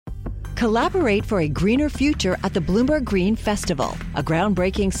Collaborate for a greener future at the Bloomberg Green Festival, a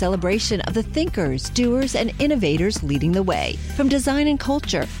groundbreaking celebration of the thinkers, doers, and innovators leading the way. From design and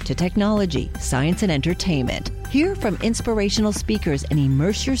culture to technology, science, and entertainment. Hear from inspirational speakers and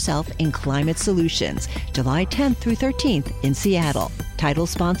immerse yourself in climate solutions. July 10th through 13th in Seattle. Title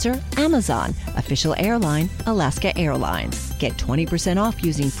sponsor, Amazon. Official airline, Alaska Airlines. Get 20% off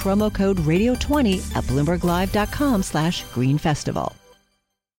using promo code radio20 at bloomberglive.com/greenfestival.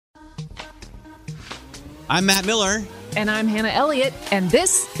 I'm Matt Miller. And I'm Hannah Elliott, and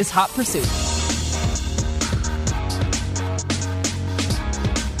this is Hot Pursuit.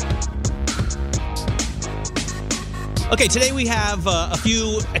 Okay, today we have a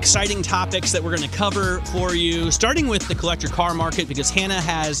few exciting topics that we're going to cover for you, starting with the collector car market, because Hannah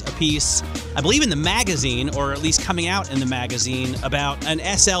has a piece, I believe in the magazine, or at least coming out in the magazine, about an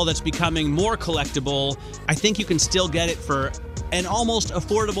SL that's becoming more collectible. I think you can still get it for an almost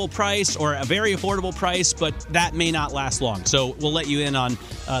affordable price or a very affordable price, but that may not last long. So we'll let you in on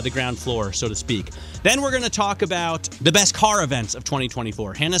the ground floor, so to speak. Then we're going to talk about the best car events of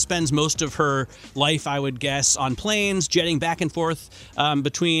 2024. Hannah spends most of her life, I would guess, on planes, jetting back and forth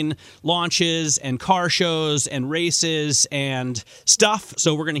between launches and car shows and races and stuff.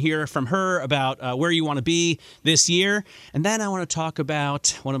 So we're going to hear from her about where you want to be this year. And then I want to talk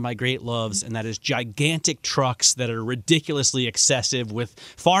about one of my great loves, and that is gigantic trucks that are ridiculously excessive with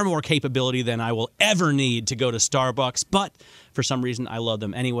far more capability than I will ever need to go to Starbucks. But for some reason, I love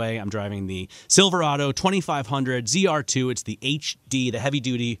them anyway. I'm driving the Silverado 2500 ZR2. It's the HD, the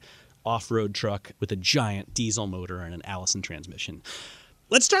heavy-duty off-road truck with a giant diesel motor and an Allison transmission.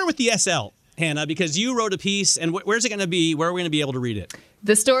 Let's start with the SL, Hannah, because you wrote a piece, and where's it going to be? Where are we going to be able to read it?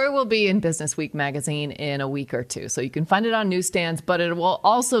 The story will be in Business Week magazine in a week or two, so you can find it on newsstands, but it will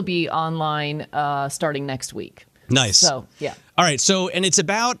also be online starting next week. Nice. So, yeah. All right, so, and it's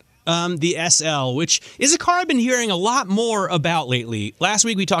about the SL, which is a car I've been hearing a lot more about lately. Last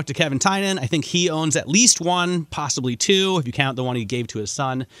week we talked to Kevin Tynan. I think he owns at least one, possibly two, if you count the one he gave to his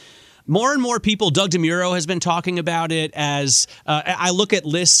son. More and more people, Doug DeMuro has been talking about it as I look at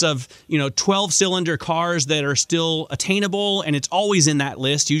lists of 12-cylinder cars that are still attainable, and it's always in that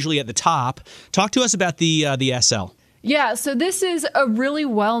list, usually at the top. Talk to us about the SL. Yeah, so this is a really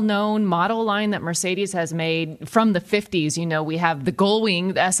well-known model line that Mercedes has made from the 50s. You know, we have the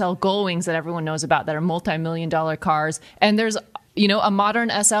Gullwing, the SL Gullwings that everyone knows about that are multi-million-dollar cars. And there's, a modern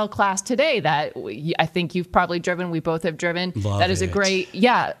SL class today that I think you've probably driven. We both have driven. That is a great,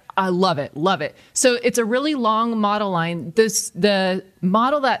 I love it. Love it. So it's a really long model line. The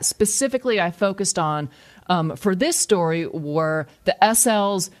model that specifically I focused on for this story were the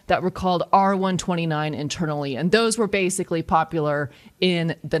SLs that were called R129 internally. And those were basically popular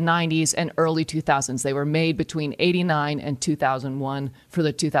in the 90s and early 2000s. They were made between 89 and 2001 for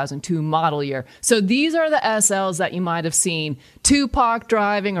the 2002 model year. So these are the SLs that you might have seen Tupac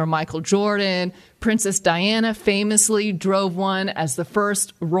driving or Michael Jordan. Princess Diana famously drove one as the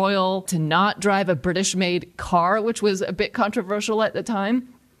first royal to not drive a British-made car, which was a bit controversial at the time.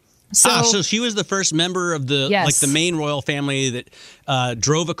 So she was the first member of the the main royal family that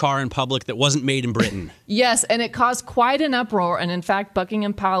drove a car in public that wasn't made in Britain. Yes, and it caused quite an uproar. And in fact,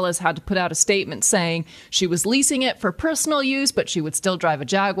 Buckingham Palace had to put out a statement saying she was leasing it for personal use, but she would still drive a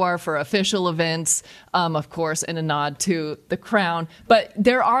Jaguar for official events, of course, in a nod to the crown. But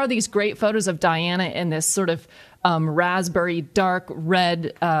there are these great photos of Diana in this sort of raspberry dark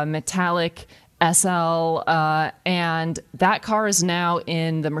red metallic SL, and that car is now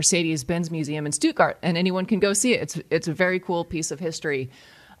in the Mercedes-Benz Museum in Stuttgart, and anyone can go see it. It's a very cool piece of history.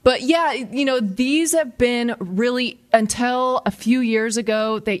 But yeah, these have been really, until a few years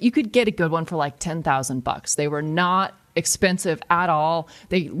ago, that you could get a good one for like $10,000. They were not expensive at all.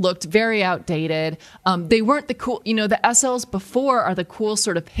 They looked very outdated. They weren't the cool, the SLs before are the cool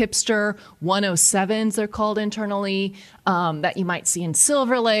sort of hipster 107s, they're called internally, that you might see in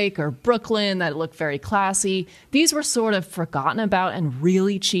Silver Lake or Brooklyn that look very classy. These were sort of forgotten about and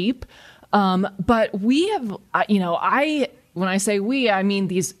really cheap. But we have, when I say we, I mean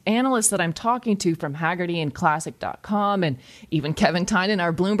these analysts that I'm talking to from Haggerty and Classic.com and even Kevin Tynan,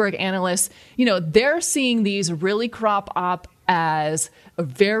 our Bloomberg analyst, they're seeing these really crop up as a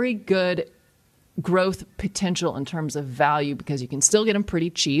very good growth potential in terms of value because you can still get them pretty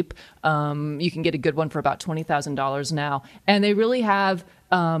cheap. You can get a good one for about $20,000 now. And they really have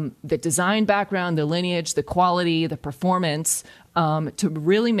the design background, the lineage, the quality, the performance to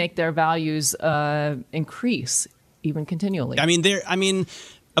really make their values increase even continually. I mean,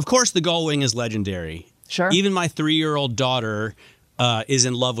 of course, the Gullwing is legendary. Sure. Even my 3-year-old daughter is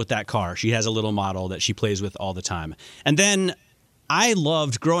in love with that car. She has a little model that she plays with all the time. And then I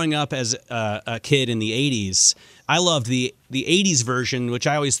loved growing up as a kid in the 80s. I loved the 80s version, which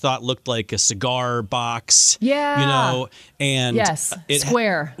I always thought looked like a cigar box. Yeah. You know, and yes, it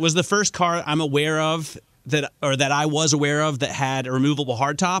square. Was the first car I'm aware of that I was aware of that had a removable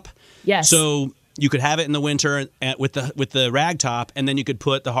hardtop. Yes. So you could have it in the winter with the rag top, and then you could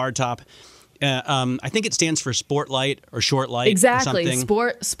put the hardtop. I think it stands for Sport Light or Short Light. Exactly. Or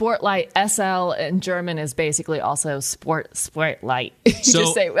something. Sport Light. SL in German is basically also Sport Light. So,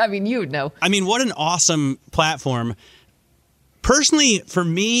 just say, I mean, you would know. I mean, what an awesome platform. Personally, for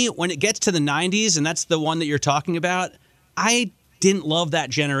me, when it gets to the 90s, and that's the one that you're talking about, I didn't love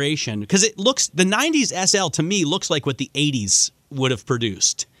that generation because the 90s SL to me looks like what the 80s would have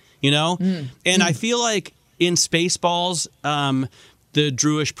produced. You know? And I feel like in Spaceballs, the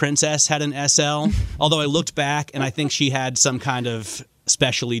Druish princess had an SL, although I looked back and I think she had some kind of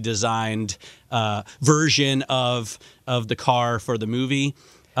specially designed version of the car for the movie.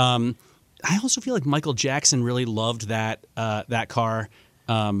 I also feel like Michael Jackson really loved that car,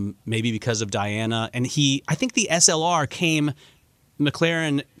 maybe because of Diana. And I think the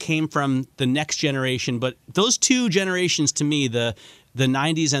McLaren came from the next generation, but those two generations to me, the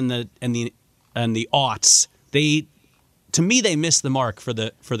 90s and the aughts, to me they missed the mark for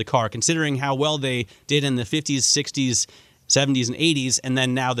the car, considering how well they did in the 50s, 60s, 70s, and 80s, and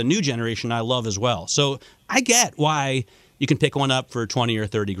then now the new generation I love as well. So I get why you can pick one up for 20 or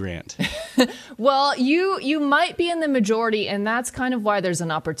 30 grand. Well, you might be in the majority, and that's kind of why there's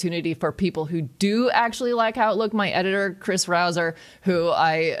an opportunity for people who do actually like how it looked. My editor, Chris Rouser, who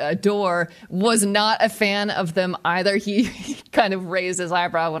I adore, was not a fan of them either. He kind of raised his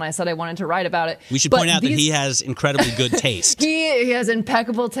eyebrow when I said I wanted to write about it. We should point out that he has incredibly good taste. He has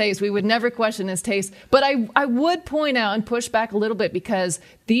impeccable taste. We would never question his taste. But I would point out and push back a little bit because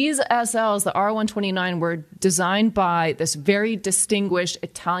these SLs, the R129, were designed by this very distinguished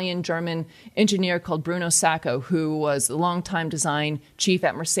Italian-German engineer called Bruno Sacco, who was the longtime design chief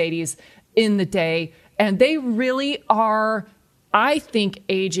at Mercedes in the day. And they really are, I think,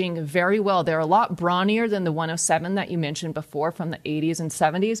 aging very well. They're a lot brawnier than the 107 that you mentioned before from the 80s and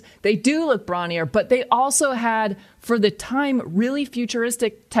 70s. They do look brawnier, but they also had, for the time, really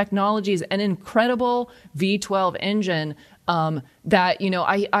futuristic technologies, an incredible V12 engine that, you know,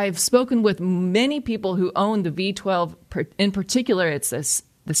 I've spoken with many people who own the V12 in particular. It's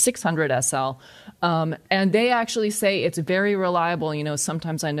the 600 SL. And they actually say it's very reliable. You know,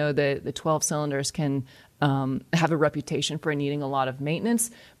 sometimes I know that the 12 cylinders can have a reputation for needing a lot of maintenance.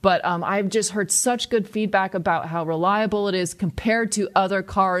 But I've just heard such good feedback about how reliable it is compared to other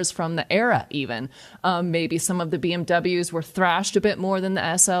cars from the era even. Maybe some of the BMWs were thrashed a bit more than the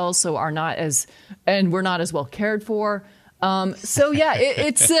SLs, so we're not as well cared for. So yeah,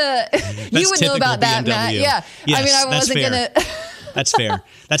 it's you would know about that, BMW. Matt. Yeah, yes, I mean, I wasn't gonna. That's fair.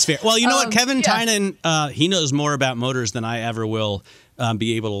 That's fair. Well, you know what, Kevin Tynan, he knows more about motors than I ever will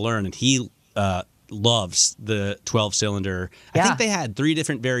be able to learn, and he loves the 12-cylinder. I think they had 3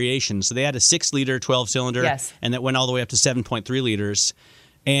 different variations. So they had a 6-liter 12-cylinder, and that went all the way up to 7.3 liters.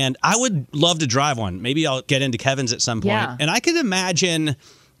 And I would love to drive one. Maybe I'll get into Kevin's at some point. Yeah. And I could imagine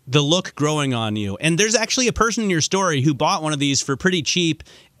the look growing on you. And there's actually a person in your story who bought one of these for pretty cheap,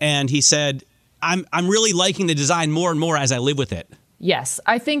 and he said, I'm really liking the design more and more as I live with it. Yes,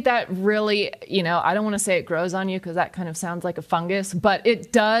 I think that really, you know, I don't want to say it grows on you because that kind of sounds like a fungus, but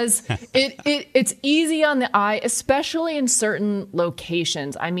it does. It's easy on the eye, especially in certain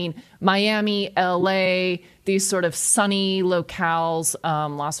locations. I mean, Miami, LA, these sort of sunny locales,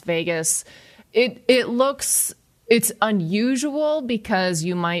 Las Vegas. It's unusual because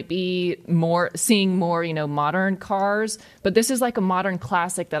you might be seeing more, you know, modern cars, but this is like a modern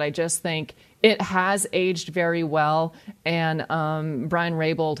classic that I just think it has aged very well. And Brian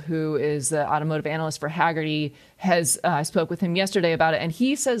Raybould, who is the automotive analyst for Hagerty, I spoke with him yesterday about it, and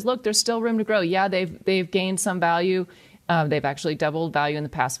he says, look, there's still room to grow. Yeah, they've gained some value. They've actually doubled value in the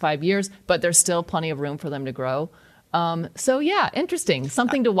past 5 years, but there's still plenty of room for them to grow. So yeah, interesting,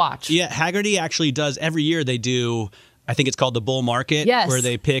 something to watch. Yeah, Hagerty actually does every year. They do, I think it's called the bull market, where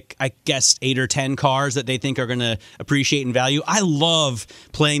they pick, I guess, 8 or 10 cars that they think are going to appreciate in value. I love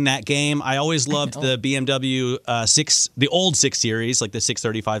playing that game. I always loved the BMW the old 6 Series, like the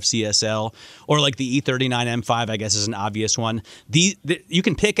 635 CSL, or like the E39 M5, I guess is an obvious one. You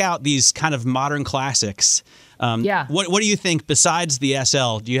can pick out these kind of modern classics. What do you think besides the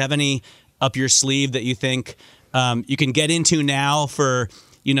SL? Do you have any up your sleeve that you think you can get into now for,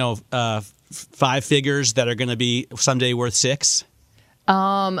 you know, 5 figures that are going to be someday worth 6?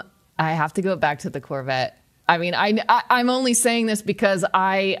 I have to go back to the Corvette. I mean, I'm only saying this because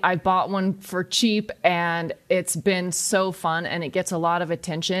I bought one for cheap, and it's been so fun, and it gets a lot of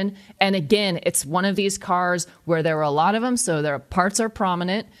attention. And again, it's one of these cars where there were a lot of them, so their parts are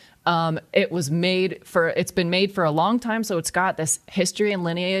prominent. It's been made for a long time, so it's got this history and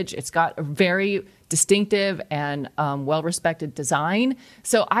lineage. It's got a very distinctive and well-respected design.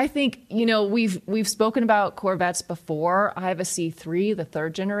 So I think, we've spoken about Corvettes before. I have a C3, the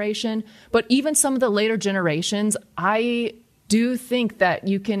third generation, but even some of the later generations, I do think that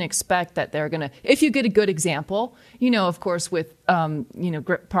you can expect that they're going to, if you get a good example, of course, with,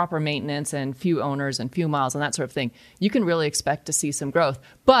 proper maintenance and few owners and few miles and that sort of thing, you can really expect to see some growth.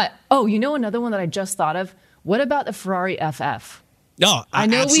 But, another one that I just thought of, what about the Ferrari FF? No,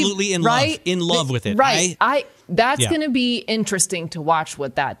 I'm absolutely in love with it. Right. That's going to be interesting to watch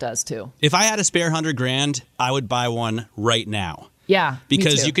what that does too. If I had a spare $100,000, I would buy one right now. Yeah,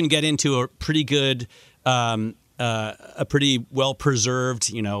 because you can get into a pretty good, a pretty well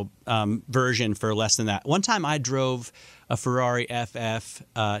preserved, version for less than that. One time I drove a Ferrari FF,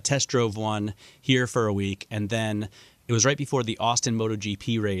 test drove one here for a week, and then it was right before the Austin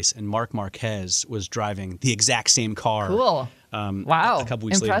MotoGP race, and Marc Marquez was driving the exact same car. Cool. Wow. A couple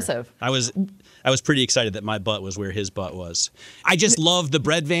weeks Impressive. later. I was pretty excited that my butt was where his butt was. I just love the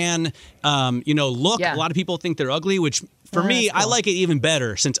bread van, look. Yeah. A lot of people think they're ugly, which for me, cool. I like it even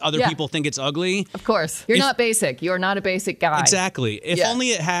better since other people think it's ugly. Of course. You're not basic. You're not a basic guy. Exactly. If only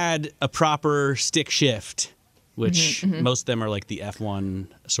it had a proper stick shift, which most of them are like the F1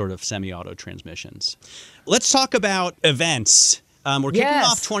 sort of semi-auto transmissions. Let's talk about events. We're kicking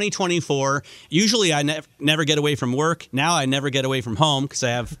off 2024. Usually I never get away from work. Now I never get away from home because I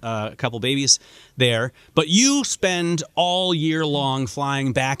have a couple babies there. But you spend all year long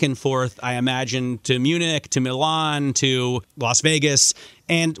flying back and forth, I imagine, to Munich, to Milan, to Las Vegas.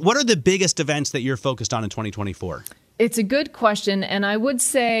 And what are the biggest events that you're focused on in 2024? It's a good question, and I would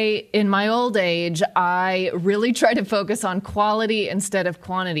say in my old age, I really try to focus on quality instead of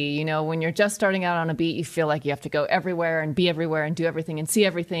quantity. When you're just starting out on a beat, you feel like you have to go everywhere and be everywhere and do everything and see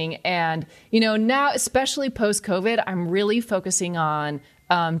everything. And, now, especially post-COVID, I'm really focusing on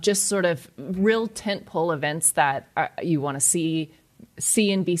just sort of real tentpole events that you want to see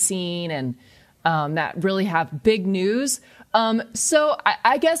and be seen, and that really have big news. So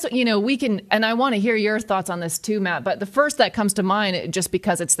I guess, we can, and I want to hear your thoughts on this too, Matt, but the first that comes to mind, just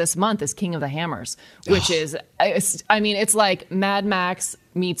because it's this month, is King of the Hammers, which is, it's like Mad Max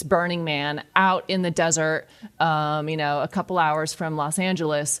meets Burning Man out in the desert, a couple hours from Los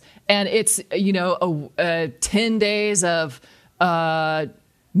Angeles. And it's, 10 days of $1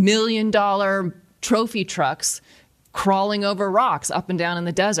 million trophy trucks crawling over rocks up and down in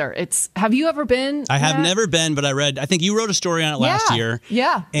the desert. Have you ever been? I have never been, but I think you wrote a story on it last year.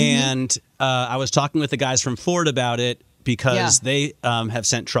 Yeah. And I was talking with the guys from Ford about it because they have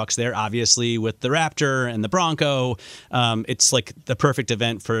sent trucks there, obviously, with the Raptor and the Bronco. It's like the perfect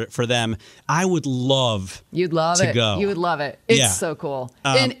event for them. I would love You'd love to it. go. You would love it. It's so cool.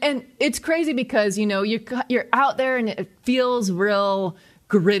 And it's crazy because, you're out there and it feels real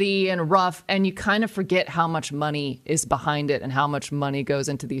gritty and rough, and you kind of forget how much money is behind it and how much money goes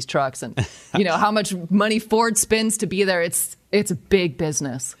into these trucks, and how much money Ford spends to be there. It's a big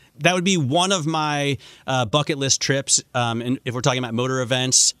business. That would be one of my bucket list trips. And if we're talking about motor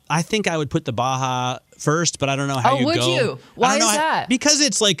events, I think I would put the Baja first, but I don't know how you go. Oh, would you? Why is that? Because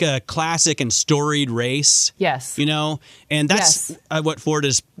it's like a classic and storied race. Yes. And that's what Ford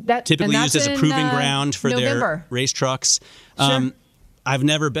has typically used as a proving ground for their race trucks. Sure. I've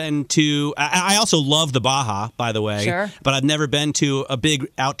never been to. I also love the Baja, by the way. Sure. But I've never been to a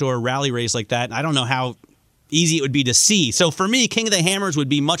big outdoor rally race like that. I don't know how easy it would be to see. So for me, King of the Hammers would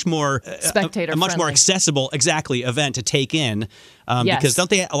be much more spectator, a much more accessible, event to take in. Because don't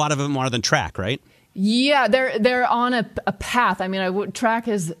they? A lot of them are than track, right? Yeah, they're on a path. I mean, track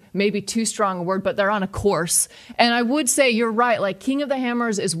is maybe too strong a word, but they're on a course. And I would say you're right. Like, King of the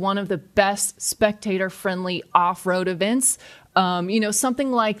Hammers is one of the best spectator-friendly off-road events.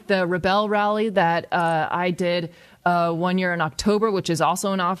 Something like the Rebel Rally that I did 1 year in October, which is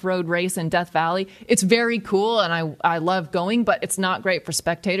also an off-road race in Death Valley. It's very cool, and I love going, but it's not great for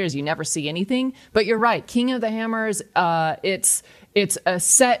spectators. You never see anything. But you're right. King of the Hammers, it's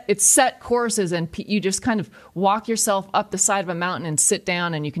set courses, and you just kind of walk yourself up the side of a mountain and sit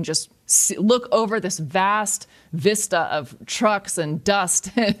down, and you can just look over this vast vista of trucks and dust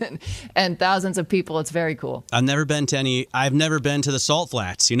and thousands of people. It's very cool. I've never been to the Salt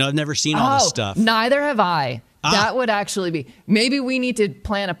Flats. I've never seen all this stuff. Neither have I. That would actually be. Maybe we need to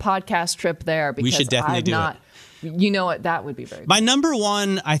plan a podcast trip there, because we should definitely do it. You know what? That would be very cool. My number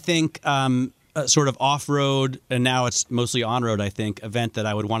one, I think, sort of off-road, and now it's mostly on-road, I think, event that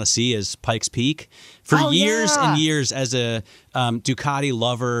I would want to see is Pikes Peak. For years and years, as a Ducati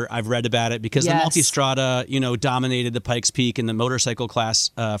lover, I've read about it because the Multistrada, dominated the Pikes Peak in the motorcycle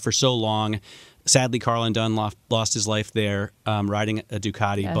class for so long. Sadly, Carlin Dunn lost his life there riding a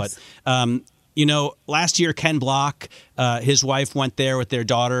Ducati. Yes. But, last year, Ken Block, his wife went there with their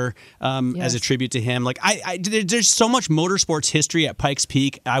daughter as a tribute to him. Like, there's so much motorsports history at Pikes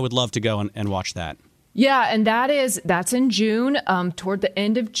Peak. I would love to go and watch that. Yeah, and that's in June, toward the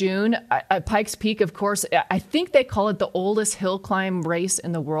end of June. At Pikes Peak, of course, I think they call it the oldest hill climb race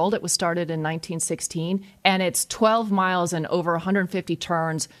in the world. It was started in 1916, and it's 12 miles and over 150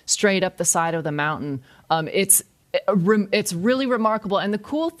 turns straight up the side of the mountain. It's really remarkable. And the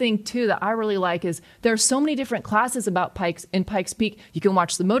cool thing, too, that I really like is there are so many different classes about Pikes Peak. You can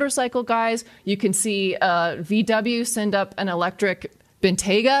watch the motorcycle guys. You can see VW send up an electric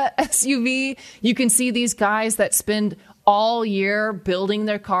Bentayga SUV. You can see these guys that spend all year building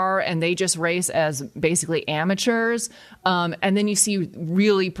their car and they just race as basically amateurs. And then you see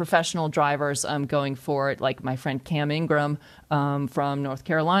really professional drivers going for it, like my friend Cam Ingram from North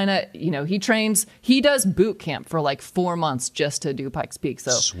Carolina. He does boot camp for like 4 months just to do Pikes Peak.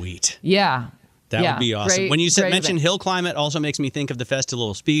 So sweet. Yeah. That would be awesome. When you mentioned hill climb, it also makes me think of the Festival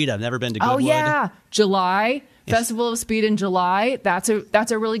of Speed. I've never been to Goodwood. Oh, yeah. July. Festival of Speed in July. That's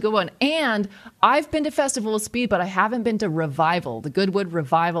a really good one. And I've been to Festival of Speed, but I haven't been to Revival, the Goodwood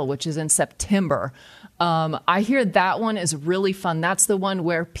Revival, which is in September. I hear that one is really fun. That's the one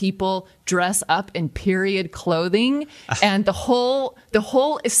where people dress up in period clothing, and the whole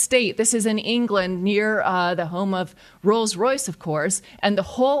estate. This is in England, near the home of Rolls-Royce, of course, and the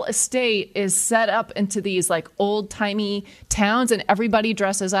whole estate is set up into these like old-timey towns, and everybody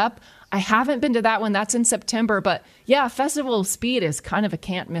dresses up. I haven't been to that one. That's in September, but yeah, Festival of Speed is kind of a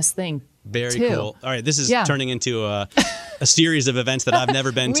can't-miss thing. Very too. Cool. All right, this is turning into a series of events that I've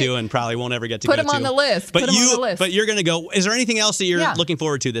never been to and probably won't ever get to go to. Put them on the list. But you're going to go. Is there anything else that you're looking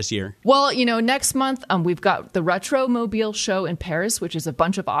forward to this year? Well, next month we've got the Retro Mobile Show in Paris, which is a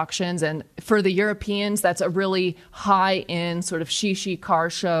bunch of auctions. And for the Europeans, that's a really high-end sort of shishi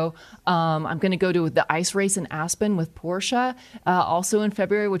car show. I'm going to go to the ice race in Aspen with Porsche, also in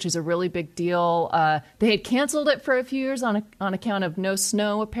February, which is a really big deal. They had canceled it for a few years on account of no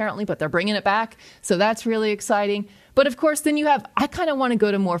snow, apparently, but they're bringing it back. So that's really exciting. But of course, then I kind of want to go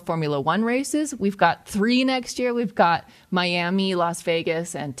to more Formula One races. We've got 3 next year. We've got Miami, Las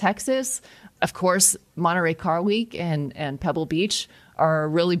Vegas, and Texas. Of course, Monterey Car Week and Pebble Beach are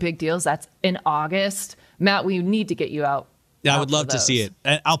really big deals. That's in August. Matt, we need to get you out. Yeah, I would love to see it.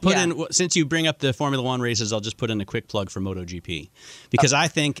 I'll put in, since you bring up the Formula One races, I'll just put in a quick plug for MotoGP because I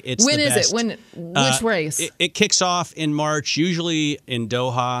think it's the best. When is it? Which race? It kicks off in March, usually in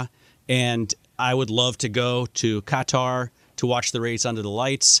Doha, and I would love to go to Qatar to watch the race under the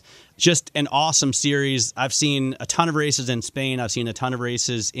lights. Just an awesome series. I've seen a ton of races in Spain. I've seen a ton of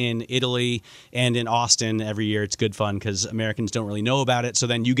races in Italy and in Austin every year. It's good fun because Americans don't really know about it. So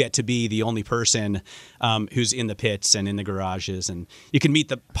then you get to be the only person who's in the pits and in the garages. And you can meet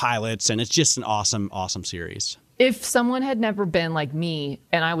the pilots. And it's just an awesome, awesome series. If someone had never been like me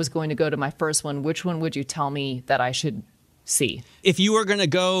and I was going to go to my first one, which one would you tell me that I should see? If you were going to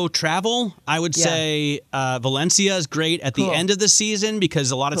go travel, I would say Valencia is great at the end of the season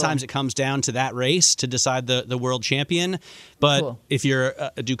because a lot of times it comes down to that race to decide the world champion. But if you're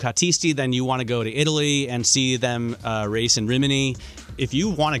a Ducatisti, then you want to go to Italy and see them race in Rimini. If you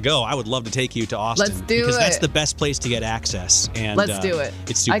want to go, I would love to take you to Austin. Let's do because it. that's the best place to get access. And let's do it.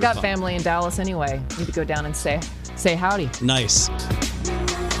 It's super I got fun. family in Dallas anyway. Need to go down and say howdy. Nice.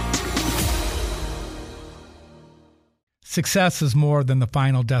 Success is more than the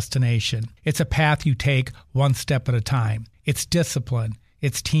final destination. It's a path you take one step at a time. It's discipline,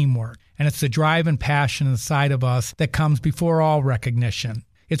 it's teamwork, and it's the drive and passion inside of us that comes before all recognition.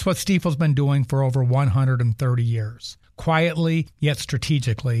 It's what Stifel's been doing for over 130 years. Quietly, yet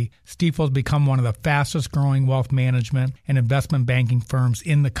strategically, Stifel's become one of the fastest growing wealth management and investment banking firms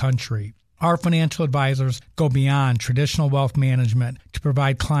in the country. Our financial advisors go beyond traditional wealth management to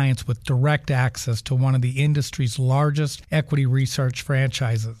provide clients with direct access to one of the industry's largest equity research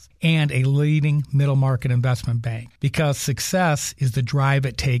franchises and a leading middle market investment bank. Because success is the drive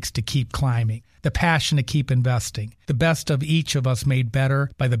it takes to keep climbing, the passion to keep investing, the best of each of us made better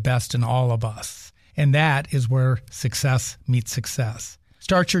by the best in all of us. And that is where success meets success.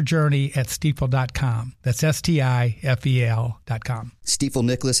 Start your journey at Stifel.com. That's Stifel.com. Stifel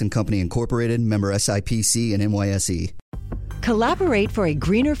Nicholas and Company Incorporated, member SIPC and NYSE. Collaborate for a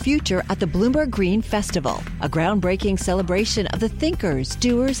greener future at the Bloomberg Green Festival, a groundbreaking celebration of the thinkers,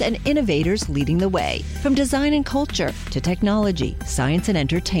 doers, and innovators leading the way. From design and culture to technology, science, and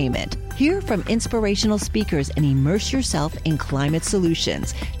entertainment. Hear from inspirational speakers and immerse yourself in climate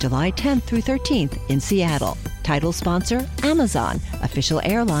solutions. July 10th through 13th in Seattle. Title sponsor, Amazon. Official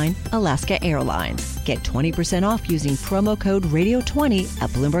airline, Alaska Airlines. Get 20% off using promo code radio20 at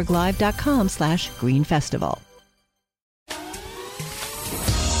bloomberglive.com/greenfestival.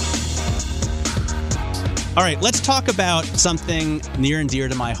 All right, let's talk about something near and dear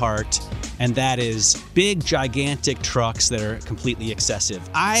to my heart, and that is big, gigantic trucks that are completely excessive.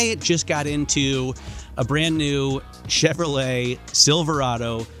 I just got into a brand new Chevrolet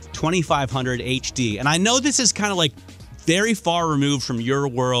Silverado 2500 HD, and I know this is kind of like very far removed from your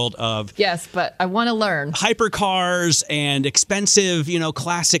world of... Yes, but I want to learn. Hypercars and expensive,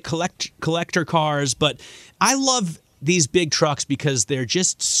 classic collector cars, but I love these big trucks because they're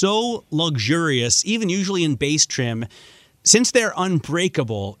just so luxurious, even usually in base trim, since they're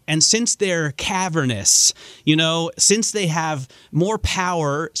unbreakable and since they're cavernous, since they have more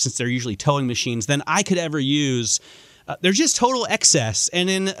power, since they're usually towing machines, than I could ever use. They're just total excess. And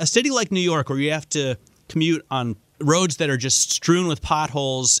in a city like New York, where you have to commute on roads that are just strewn with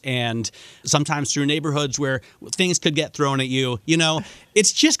potholes and sometimes through neighborhoods where things could get thrown at you,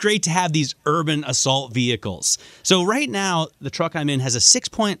 it's just great to have these urban assault vehicles. So right now, the truck I'm in has a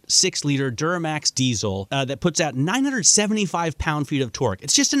 6.6-liter Duramax diesel that puts out 975 pound-feet of torque.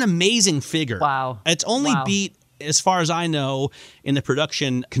 It's just an amazing figure. Wow. It's only beat, as far as I know, in the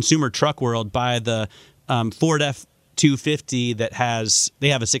production consumer truck world by the Ford F-250 they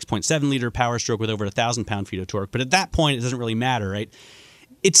have a 6.7-liter Power Stroke with over 1,000 pound-feet of torque. But at that point, it doesn't really matter, right?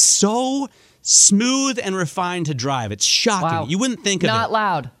 It's so smooth and refined to drive. It's shocking. Wow. You wouldn't think of it. Not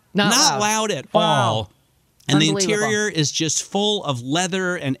loud at all. And the interior is just full of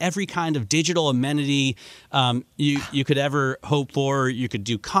leather and every kind of digital amenity you could ever hope for. You could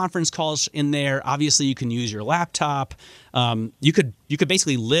do conference calls in there. Obviously, you can use your laptop. You could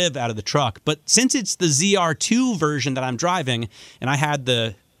basically live out of the truck. But since it's the ZR2 version that I'm driving, and I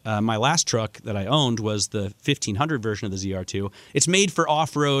had my last truck that I owned was the 1500 version of the ZR2. It's made for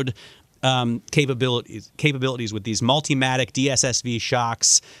off-road capabilities with these Multimatic DSSV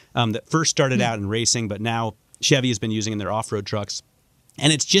shocks that first started out in racing, but now Chevy has been using in their off-road trucks.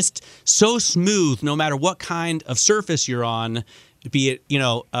 And it's just so smooth no matter what kind of surface you're on, be it,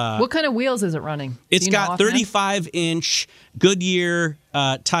 what kind of wheels is it running? It's got 35-inch Goodyear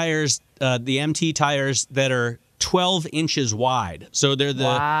tires, the MT tires that are 12 inches wide. So they're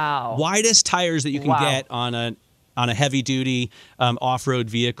the widest tires that you can get on a heavy-duty off-road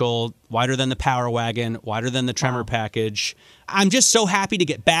vehicle, wider than the Power Wagon, wider than the Tremor package. I'm just so happy to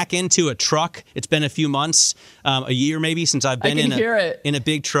get back into a truck. It's been a few months, a year maybe, since I've been in a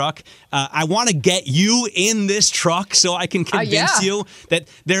big truck. I want to get you in this truck so I can convince you that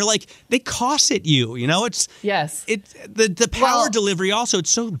they cosset you. It's the power delivery also.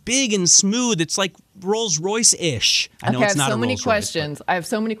 It's so big and smooth. It's like Rolls Royce-ish. I know it's not a Rolls Royce. I have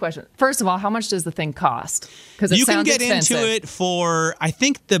so many questions. First of all, how much does the thing cost? Because you can get expensive. Into it for, I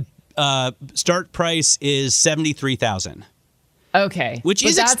think the start price is $73,000. Okay. Which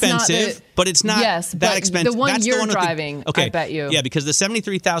is expensive, but it's not that expensive. The one you're driving, I bet you. Yeah, because the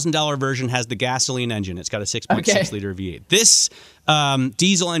 $73,000 version has the gasoline engine. It's got a 6.6-liter V8. This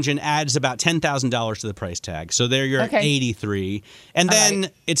diesel engine adds about $10,000 to the price tag. So there you're at $83,000. And then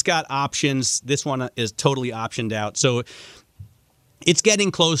it's got options. This one is totally optioned out. So it's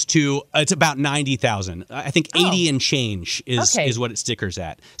getting close to, it's about $90,000. I think 80 and change is what it stickers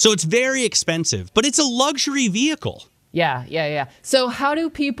at. So it's very expensive, but it's a luxury vehiwn. Yeah. So how do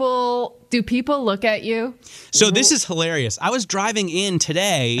people look at you? So this is hilarious. I was driving in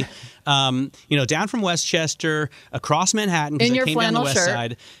today, down from Westchester, across Manhattan, because I came down the west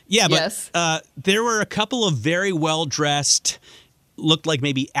side. Yeah, but there were a couple of very well-dressed, looked like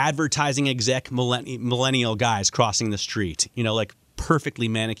maybe advertising exec millennial guys crossing the street, like perfectly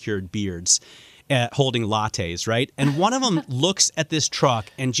manicured beards. Holding lattes, right? And one of them looks at this truck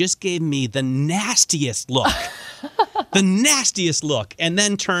and just gave me the nastiest look. And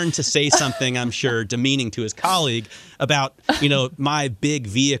then turned to say something, I'm sure, demeaning to his colleague about, my big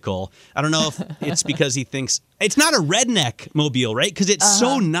vehicle. I don't know if it's because he thinks it's not a redneck mobile, right? Because it's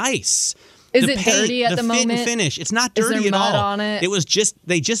so nice. Is it dirty at the moment? The fit and finish. It's not dirty at all. Is there mud on it? It was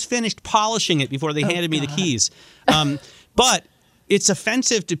they just finished polishing it before they handed me the keys. But it's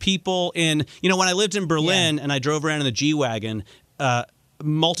offensive to people when I lived in Berlin and I drove around in the G-Wagon,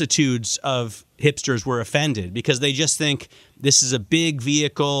 multitudes of hipsters were offended because they just think this is a big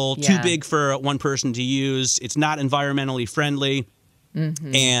vehicle, too big for one person to use. It's not environmentally friendly.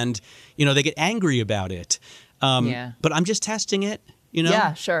 And, they get angry about it. But I'm just testing it,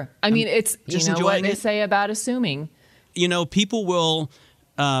 Yeah, sure. I mean, it's, what they say about assuming. People will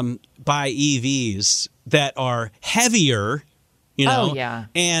buy EVs that are heavier, Oh, yeah.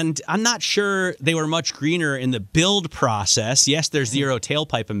 And I'm not sure they were much greener in the build process. Yes, there's zero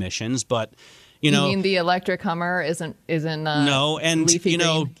tailpipe emissions, but, You mean the electric Hummer isn't no, and, leafy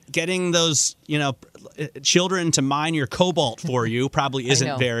green? getting those, children to mine your cobalt for you probably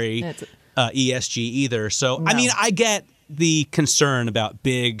isn't very ESG either. So, no. I mean, I get the concern about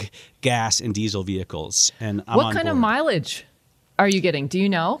big gas and diesel vehicles, and I'm What kind of mileage are you getting? Do you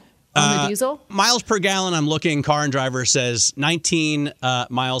know? On the diesel? Miles per gallon, I'm looking. Car and Driver says 19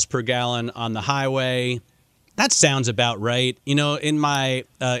 miles per gallon on the highway. That sounds about right. In my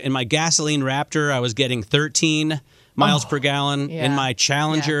gasoline Raptor, I was getting 13 miles per gallon. Yeah. In my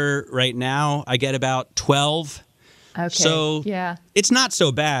Challenger right now, I get about 12. Okay. So it's not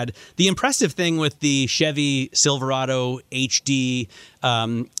so bad. The impressive thing with the Chevy Silverado HD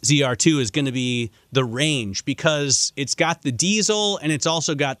ZR2 is going to be the range, because it's got the diesel and it's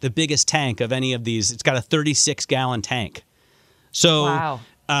also got the biggest tank of any of these. It's got a 36-gallon tank. So, wow.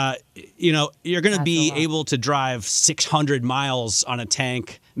 You're going to be able to drive 600 miles on a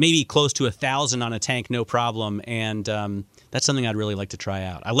tank, maybe close to 1,000 on a tank, no problem. And that's something I'd really like to try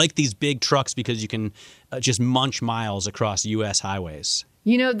out. I like these big trucks because you can just munch miles across U.S. highways.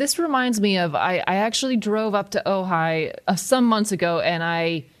 This reminds me of, I actually drove up to Ojai some months ago,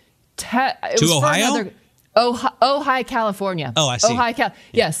 and to Ohio? Ojai, California. Oh, I see. Ojai,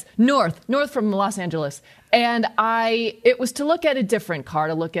 yes, north from Los Angeles. And it was to look at a different car,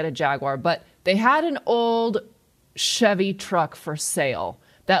 to look at a Jaguar, but they had an old Chevy truck for sale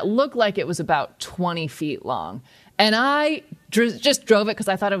that looked like it was about 20 feet long. And I just drove it because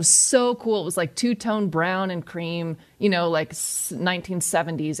I thought it was so cool. It was like two-tone brown and cream, like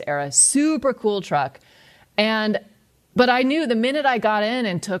 1970s era, super cool truck. But I knew the minute I got in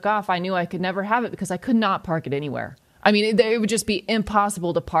and took off, I knew I could never have it because I could not park it anywhere. I mean, it would just be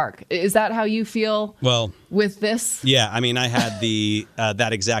impossible to park. Is that how you feel with this? Yeah, I mean, I had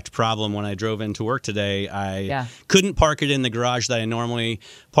that exact problem when I drove into work today. I couldn't park it in the garage that I normally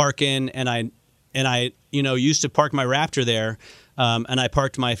park in, and I used to park my Raptor there, and I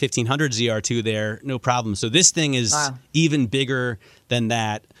parked my 1500 ZR2 there, no problem. So this thing is even bigger than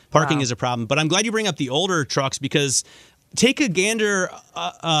that. Parking is a problem. But I'm glad you bring up the older trucks, because take a gander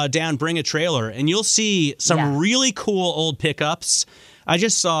down Bring a Trailer, and you'll see some really cool old pickups. I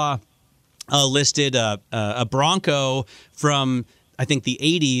just saw listed a Bronco from, I think, the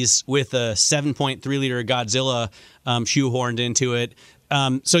 80s with a 7.3-liter Godzilla shoehorned into it.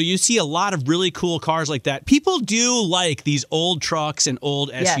 So you see a lot of really cool cars like that. People do like these old trucks and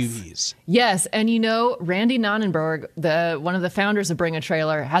old SUVs. Yes, and Randy Nonnenberg, one of the founders of Bring a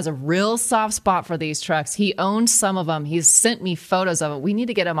Trailer, has a real soft spot for these trucks. He owns some of them. He's sent me photos of them. We need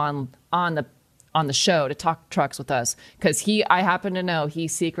to get him on the show to talk trucks with us, because I happen to know he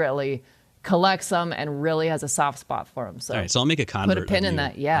secretly collects them and really has a soft spot for them. So, all right, so I'll make a convert. Put a pin in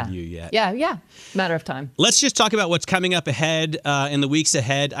that. Yeah. Yeah. Matter of time. Let's just talk about what's coming up ahead in the weeks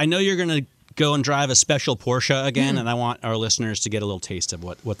ahead. I know you're going to go and drive a special Porsche again, and I want our listeners to get a little taste of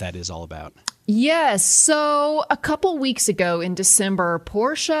what that is all about. Yes. So a couple weeks ago in December,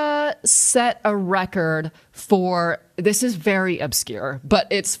 Porsche set a record for, this is very obscure, but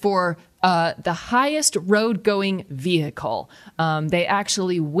it's for the highest road-going vehicle. They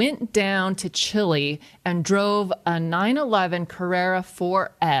actually went down to Chile and drove a 911 Carrera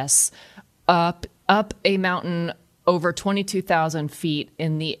 4S up a mountain over 22,000 feet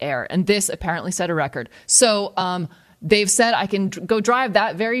in the air. And this apparently set a record. So they've said I can go drive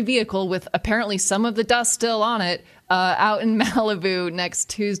that very vehicle with apparently some of the dust still on it out in Malibu next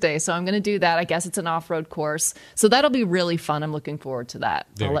Tuesday. So I'm going to do that. I guess it's an off-road course. So that'll be really fun. I'm looking forward to that.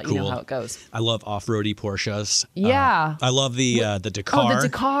 I'll let you know how it goes. I love off-roady Porsches. Yeah. I love the Dakar. Oh, the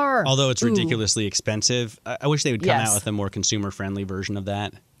Dakar. Although it's ridiculously expensive. I wish they would come out with a more consumer-friendly version of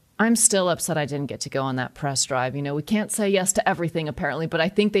that. I'm still upset I didn't get to go on that press drive. We can't say yes to everything apparently, but I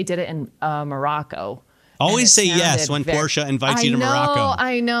think they did it in Morocco. Always say yes when Porsche invites you to Morocco.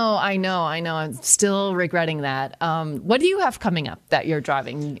 I know. I'm still regretting that. What do you have coming up that you're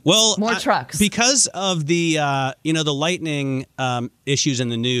driving? Well, more trucks. Because of the the lightning issues in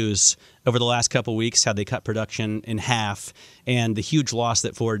the news over the last couple of weeks, how they cut production in half, and the huge loss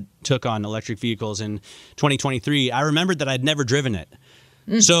that Ford took on electric vehicles in 2023, I remembered that I'd never driven it.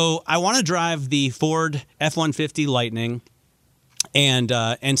 So I want to drive the Ford F-150 Lightning.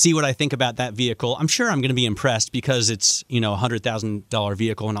 and see what I think about that vehicle. I'm sure I'm going to be impressed because it's, a $100,000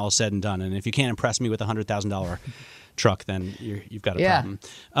 vehicle and all said and done. And if you can't impress me with a $100,000 truck, then you've got a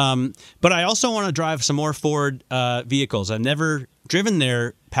problem. But I also want to drive some more Ford vehicles. I've never driven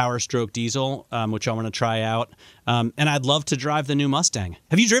their Power Stroke diesel, which I want to try out. And I'd love to drive the new Mustang.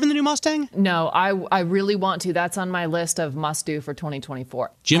 Have you driven the new Mustang? No, I really want to. That's on my list of must-do for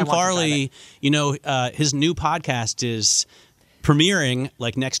 2024. Jim Farley, his new podcast is premiering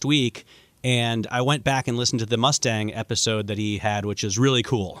like next week. And I went back and listened to the Mustang episode that he had, which is really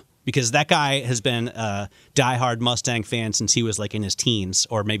cool. Because that guy has been a diehard Mustang fan since he was like in his teens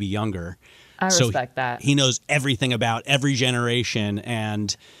or maybe younger. I respect that. He knows everything about every generation.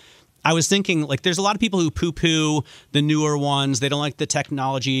 And I was thinking, like, there's a lot of people who poo-poo the newer ones. They don't like the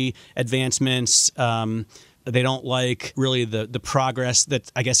technology advancements. They don't like really the progress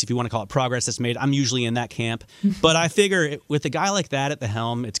that, I guess if you want to call it progress, that's made. I'm usually in that camp. But I figure with a guy like that at the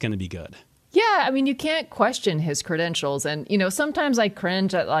helm, it's going to be good. Yeah, I mean, you can't question his credentials. And, sometimes I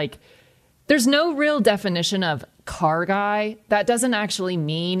cringe at, there's no real definition of car guy. That doesn't actually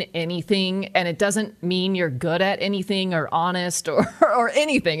mean anything. And it doesn't mean you're good at anything or honest or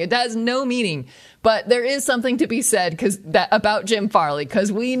anything. It has no meaning. But there is something to be said about Jim Farley,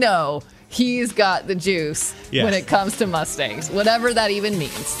 because we know he's got the juice when it comes to Mustangs, whatever that even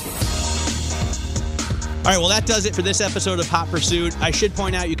means. All right, well, that does it for this episode of Hot Pursuit. I should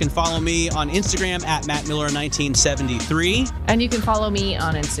point out you can follow me on Instagram at MattMiller1973. And you can follow me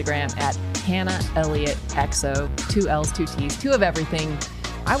on Instagram at HannahElliottXO, 2 L's, 2 T's, 2 of everything.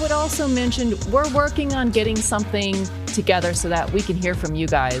 I would also mention we're working on getting something together so that we can hear from you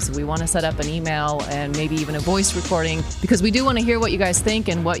guys. We want to set up an email and maybe even a voice recording because we do want to hear what you guys think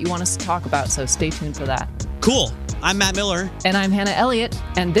and what you want us to talk about. So stay tuned for that. Cool. I'm Matt Miller. And I'm Hannah Elliott.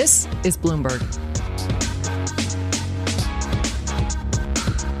 And this is Bloomberg.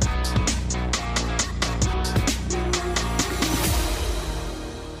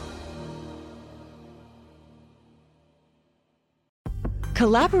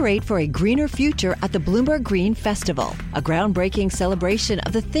 Collaborate for a greener future at the Bloomberg Green Festival, a groundbreaking celebration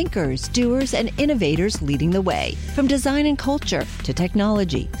of the thinkers, doers, and innovators leading the way. From design and culture to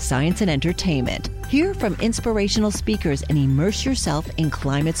technology, science, and entertainment. Hear from inspirational speakers and immerse yourself in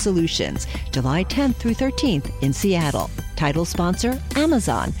climate solutions. July 10th through 13th in Seattle. Title sponsor,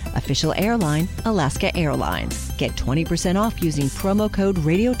 Amazon. Official airline, Alaska Airlines. Get 20% off using promo code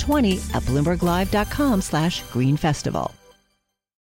radio20 at BloombergLive.com/Green Festival.